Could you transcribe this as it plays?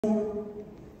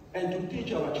and to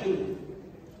teach our children.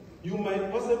 You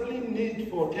might possibly need,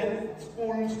 for 10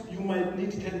 schools, you might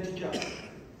need 10 teachers.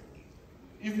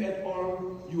 If at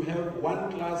all, you have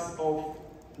one class of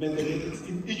mathematics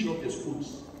in each of the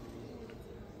schools.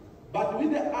 But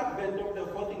with the advent of the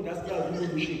fourth industrial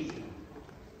revolution,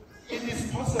 it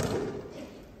is possible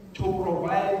to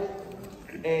provide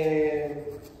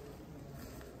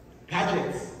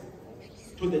gadgets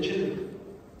to the children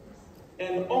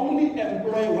and only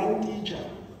employ one teacher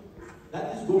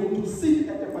that is going to sit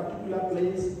at a particular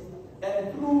place,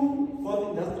 and through fourth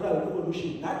industrial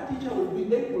revolution, that teacher will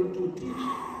be able to teach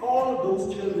all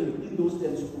those children in those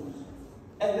 10 schools.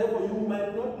 And therefore you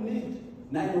might not need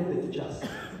 9 of the teachers.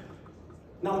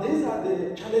 Now these are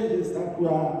the challenges that we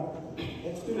are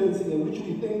experiencing and which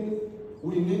we think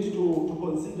we need to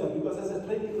consider, because as a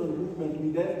trade union movement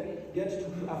we then get to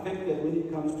be affected when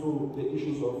it comes to the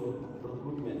issues of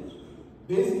recruitment.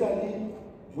 Basically,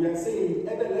 we are saying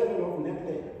at the level of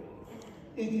NEHAWU,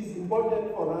 it is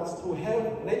important for us to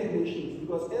have regulations,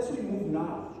 because as we move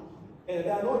now,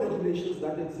 there are no regulations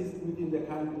that exist within the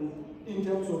country in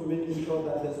terms of making sure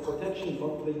that there's protection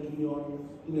of trade union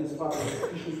in as far as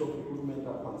issues of recruitment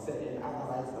are concerned and other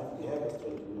rights that we have as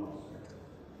trade unions.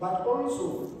 But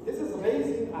also, this is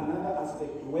raising another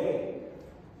aspect where,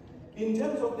 in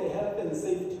terms of the health and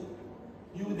safety,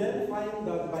 you then find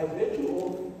that by virtue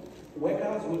of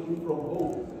workers working from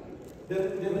home,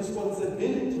 the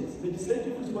responsibilities,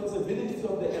 legislative responsibilities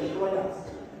of the employers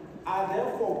are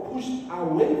therefore pushed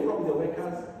away from the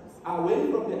workers,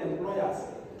 away from the employers,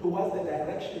 towards the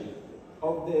direction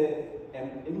of the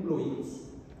employees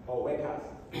or workers.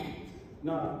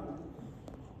 Now,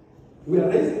 we are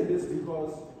raising this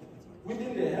because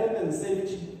within the health and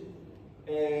safety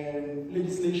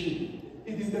legislation,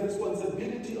 it is the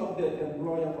responsibility of the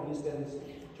employer, for instance,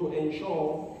 to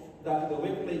ensure that the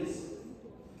workplace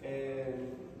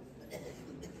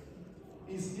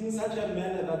is in such a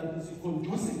manner that it is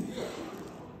conducive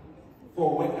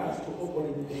for workers to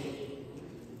operate there.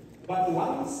 But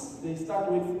once they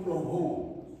start working from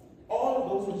home,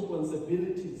 all those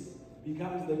responsibilities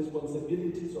becomes the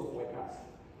responsibilities of workers,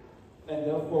 and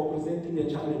therefore presenting a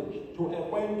challenge to a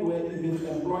point where even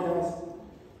employers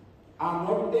are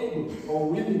not able or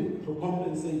willing to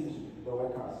compensate the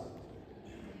workers.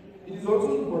 It is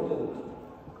also important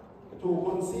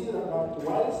to consider that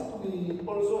whilst we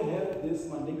also have this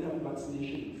mandatory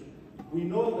vaccinations, we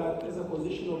know that as a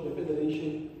position of the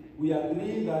Federation, we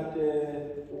agree that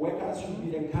workers should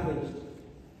be encouraged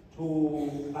to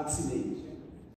vaccinate.